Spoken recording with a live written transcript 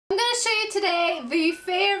today the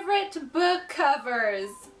favorite book covers.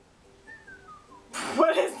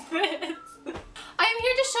 What is this? I'm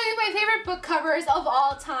here to show you my favorite book covers of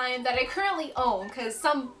all time that I currently own, because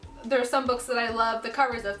there are some books that I love the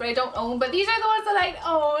covers of but I don't own, but these are the ones that I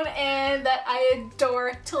own and that I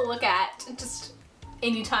adore to look at just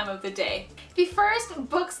any time of the day. The first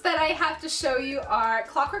books that I have to show you are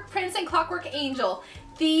Clockwork Prince and Clockwork Angel.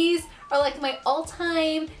 These are like my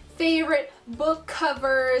all-time favorite book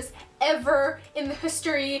covers ever in the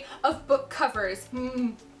history of book covers.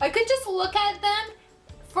 I could just look at them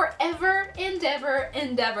forever and ever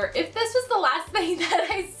and ever. If this was the last thing that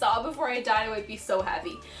I saw before I died, I would be so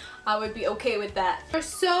happy. I would be okay with that. They're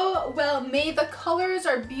so well made. The colors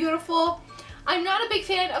are beautiful. I'm not a big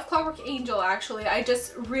fan of Clockwork Angel, actually. I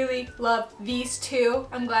just really love these two.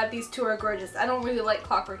 I'm glad these two are gorgeous. I don't really like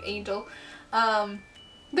Clockwork Angel.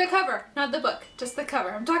 The cover, not the book, just the cover.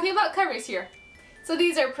 I'm talking about covers here. So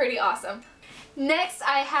these are pretty awesome. Next,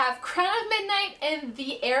 I have Crown of Midnight and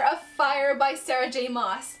The Heir of Fire by Sarah J.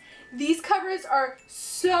 Maas. These covers are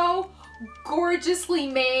so gorgeously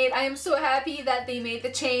made. I am so happy that they made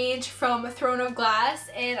the change from Throne of Glass,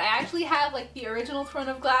 and I actually have like the original Throne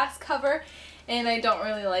of Glass cover and I don't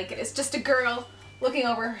really like it. It's just a girl looking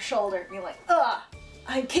over her shoulder being like, ugh,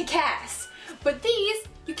 I'm kick-ass. But these,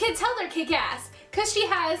 you can't tell they're kick-ass because she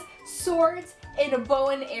has swords and a bow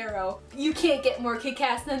and arrow. You can't get more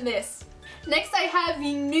kick-ass than this. Next, I have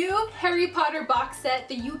the new Harry Potter box set,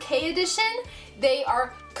 the UK edition. They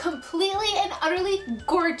are completely and utterly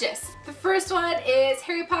gorgeous. The first one is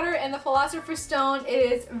Harry Potter and the Philosopher's Stone.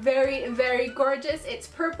 It is very, very gorgeous. It's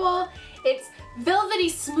purple. It's velvety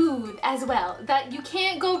smooth as well. That you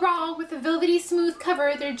can't go wrong with a velvety smooth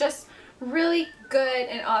cover. They're just really good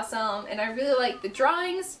and awesome, and I really like the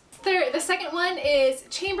drawings. The second one is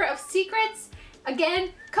Chamber of Secrets. Again,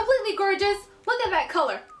 completely gorgeous. Look at that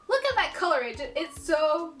color. Look at that colorage. It's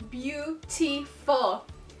so beautiful.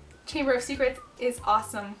 Chamber of Secrets is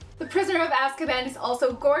awesome. The Prisoner of Azkaban is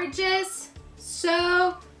also gorgeous.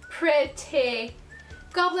 So pretty.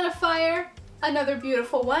 Goblet of Fire, another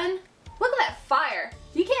beautiful one. Look at that fire.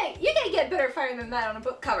 You can't get better fire than that on a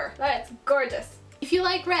book cover. That's gorgeous. If you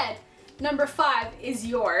like red, number 5 is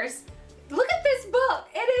yours. Look at this book.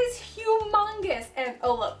 It is humongous. And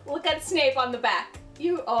oh look at Snape on the back.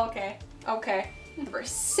 Okay. Number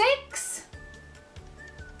 6.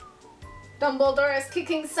 Dumbledore is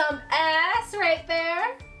kicking some ass right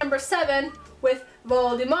there. Number 7 with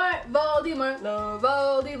Voldemort, love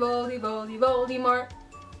Voldemort.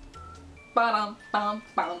 Ba-dum, bum,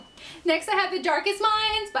 bum. Next, I have The Darkest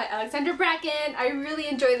Minds by Alexandra Bracken. I really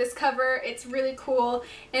enjoy this cover. It's really cool,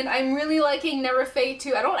 and I'm really liking Never Fade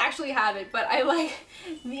 2. I don't actually have it, but I like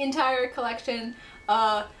the entire collection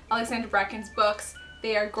of Alexandra Bracken's books.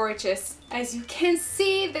 They are gorgeous. As you can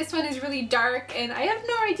see, this one is really dark, and I have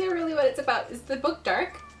no idea really what it's about. Is the book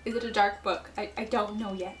dark? Is it a dark book? I don't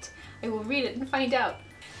know yet. I will read it and find out.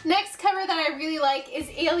 Next cover that I really like is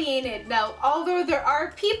Alienated. Now, although there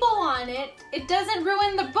are people on it, it doesn't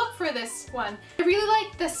ruin the book for this one. I really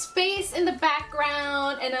like the space in the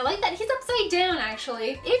background, and I like that he's upside down,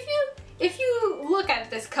 actually. If you look at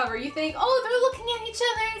this cover, you think, oh, they're looking at each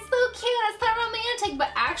other, it's so cute, it's so romantic, but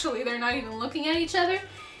actually they're not even looking at each other.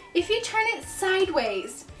 If you turn it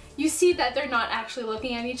sideways, you see that they're not actually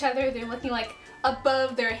looking at each other, they're looking like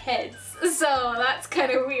above their heads. So that's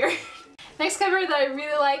kind of weird. Next cover that I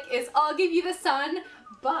really like is I'll Give You the Sun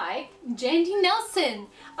by Jandy Nelson.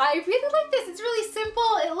 I really like this. It's really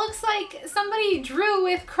simple. It looks like somebody drew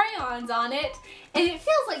with crayons on it, and it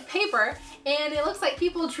feels like paper, and it looks like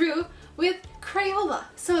people drew with Crayola.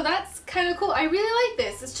 So that's kind of cool. I really like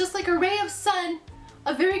this. It's just like a ray of sun,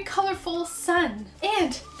 a very colorful sun.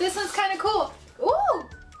 And this one's kind of cool. Ooh,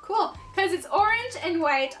 cool, because it's orange and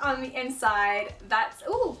white on the inside. That's,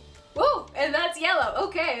 ooh. Whoa, and that's yellow.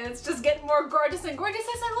 Okay, it's just getting more gorgeous and gorgeous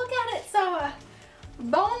as I look at it. So,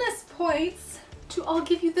 bonus points to I'll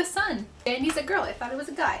Give You the Sun. Jandy's a girl. I thought it was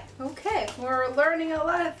a guy. Okay, we're learning a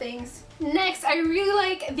lot of things. Next, I really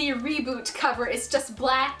like the Reboot cover. It's just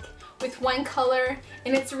black with one color,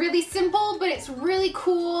 and it's really simple, but it's really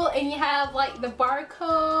cool, and you have like the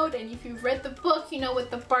barcode, and if you've read the book, you know what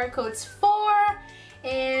the barcode's for,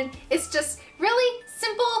 and it's just really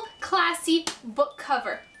simple, classy book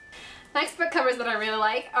cover. Next book covers that I really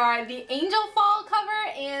like are the Angel Fall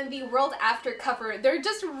cover and the World After cover. They're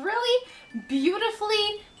just really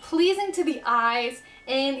beautifully pleasing to the eyes,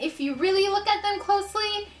 and if you really look at them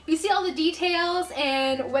closely, you see all the details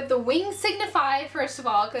and what the wings signify, first of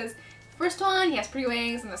all, because the first one, he has pretty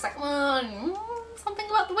wings, and the second one, something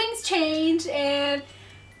about the wings change, and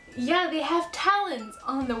yeah, they have talons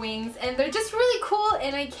on the wings and they're just really cool,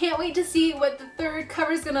 and I can't wait to see what the third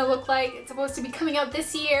cover is gonna look like. It's supposed to be coming out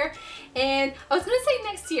this year, and I was gonna say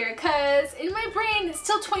next year because in my brain it's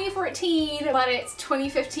still 2014, but it's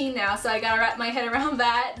 2015 now, so I gotta wrap my head around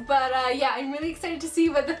that. But yeah, I'm really excited to see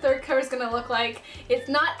what the third cover is gonna look like. It's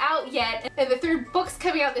not out yet, and the third book's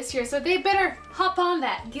coming out this year, so they better hop on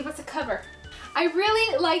that and give us a cover. I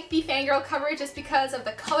really like the Fangirl cover just because of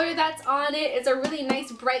the color that's on it. It's a really nice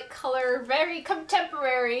bright color, very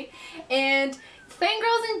contemporary, and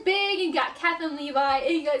Fangirl's in big, and you got Kathleen Levi,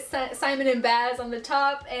 and you got Simon and Baz on the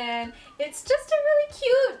top, and it's just a really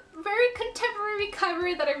cute, very contemporary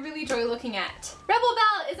cover that I really enjoy looking at. Rebel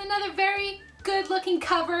Belle is another very good looking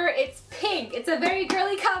cover. It's pink, it's a very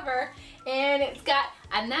girly cover, and it's got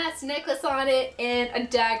a nice necklace on it and a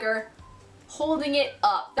dagger holding it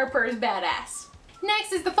up. Harper's badass.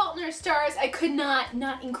 Next is The Fault in Our Stars. I could not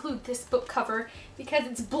include this book cover because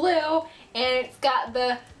it's blue and it's got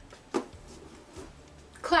the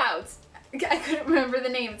clouds. I couldn't remember the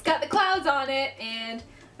name. It's got the clouds on it, and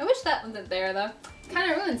I wish that wasn't there though.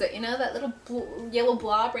 Kind of ruins it, you know, that little yellow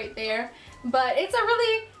blob right there. But it's a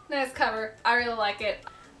really nice cover. I really like it.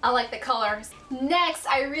 I like the colors. Next,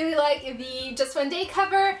 I really like the Just One Day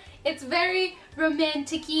cover. It's very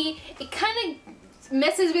romantic-y. It kind of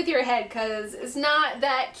messes with your head because it's not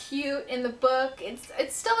that cute in the book.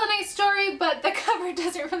 It's still a nice story, but the cover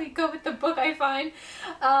doesn't really go with the book, I find.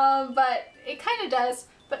 But it kind of does,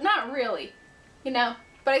 but not really, you know.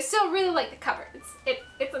 But I still really like the cover.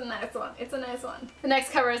 It's a nice one. It's a nice one. The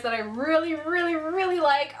next covers that I really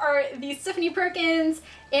like are the Stephanie Perkins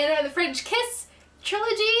and the French Kiss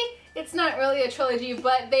trilogy. It's not really a trilogy,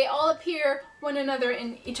 but they all appear one another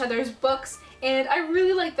in each other's books, and I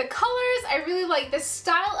really like the colors. I really like the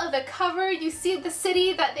style of the cover. You see the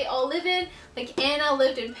city that they all live in, like Anna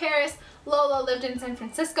lived in Paris, Lola lived in San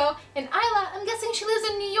Francisco, and Isla, I'm guessing she lives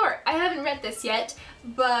in New York. I haven't read this yet,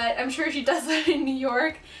 but I'm sure she does live in New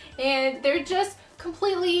York, and they're just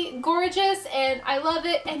completely gorgeous, and I love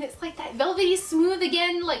it, and it's like that velvety smooth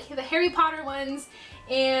again, like the Harry Potter ones,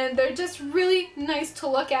 and they're just really nice to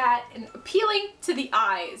look at and appealing to the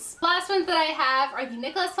eyes. Last ones that I have are the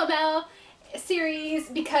Nicolas Flamel series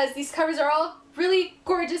because these covers are all really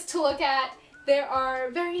gorgeous to look at. They are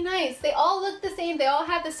very nice. They all look the same. They all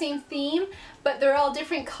have the same theme, but they're all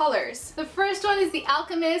different colors. The first one is The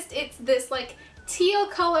Alchemist. It's this like teal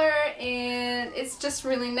color, and it's just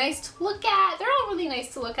really nice to look at. They're all really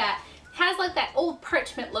nice to look at. It has like that old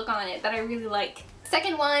parchment look on it that I really like.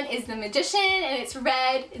 Second one is The Magician, and it's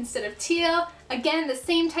red instead of teal. Again, the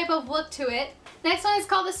same type of look to it. Next one is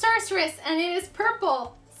called The Sorceress, and it is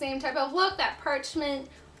purple. Same type of look, that parchment,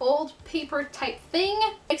 old paper type thing.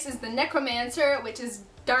 Next is The Necromancer, which is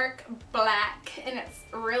dark black, and it's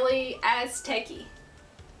really Aztec-y.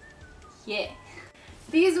 Yeah.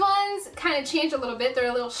 These ones kind of change a little bit. They're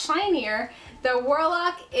a little shinier. The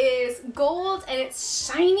Warlock is gold and it's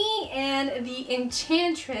shiny, and the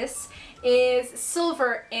Enchantress is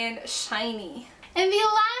silver and shiny. And the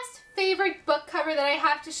last favorite book cover that I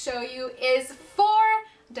have to show you is for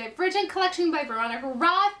Divergent Collection by Veronica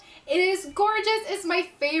Roth. It is gorgeous. It's my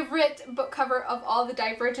favorite book cover of all the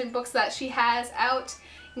Divergent books that she has out,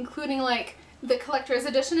 including like the collector's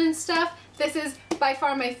edition and stuff. This is by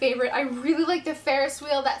far my favorite. I really like the Ferris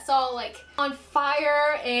wheel that's all like on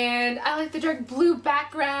fire, and I like the dark blue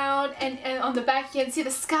background, and on the back you can see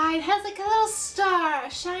the sky. It has like a little star, a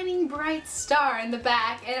shining bright star in the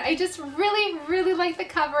back, and I just really like the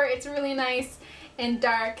cover. It's really nice and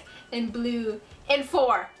dark and blue and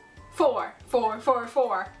four. Those are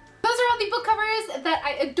all the book covers that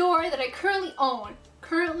I adore that I currently own.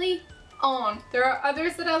 There are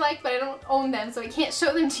others that I like, but I don't own them, so I can't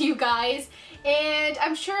show them to you guys. And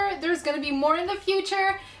I'm sure there's going to be more in the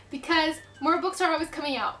future because more books are always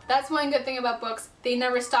coming out. That's one good thing about books. They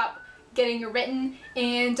never stop getting written,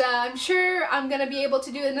 and I'm sure I'm going to be able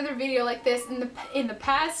to do another video like this in the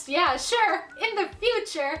past. Yeah, sure, in the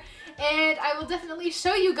future. And I will definitely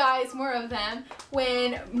show you guys more of them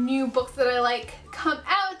when new books that I like come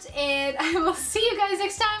out, and I will see you guys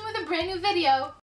next time with a brand new video.